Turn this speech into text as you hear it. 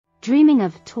Dreaming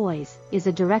of toys is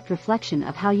a direct reflection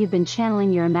of how you've been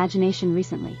channeling your imagination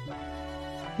recently.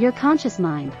 Your conscious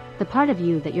mind, the part of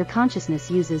you that your consciousness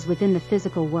uses within the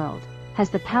physical world, has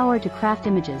the power to craft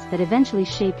images that eventually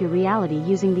shape your reality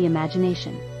using the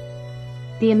imagination.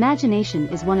 The imagination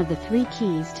is one of the 3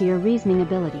 keys to your reasoning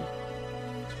ability.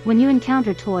 When you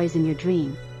encounter toys in your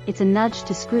dream, it's a nudge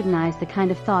to scrutinize the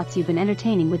kind of thoughts you've been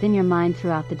entertaining within your mind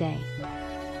throughout the day.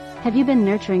 Have you been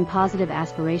nurturing positive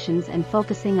aspirations and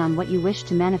focusing on what you wish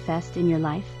to manifest in your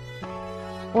life?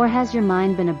 Or has your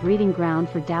mind been a breeding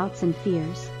ground for doubts and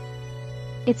fears?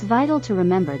 It's vital to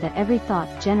remember that every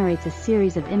thought generates a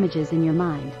series of images in your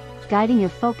mind, guiding your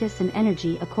focus and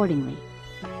energy accordingly.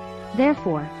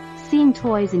 Therefore, seeing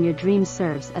toys in your dreams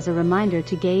serves as a reminder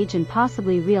to gauge and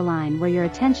possibly realign where your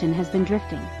attention has been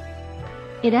drifting.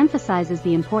 It emphasizes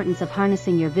the importance of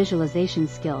harnessing your visualization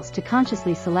skills to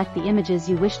consciously select the images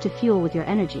you wish to fuel with your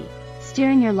energy,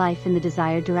 steering your life in the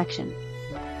desired direction.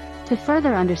 To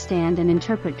further understand and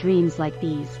interpret dreams like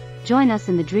these, join us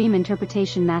in the Dream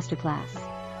Interpretation Masterclass.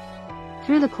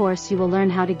 Through the course you will learn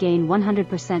how to gain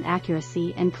 100%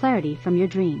 accuracy and clarity from your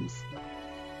dreams.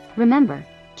 Remember,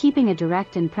 keeping a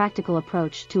direct and practical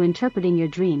approach to interpreting your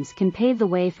dreams can pave the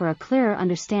way for a clearer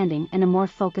understanding and a more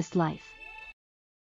focused life.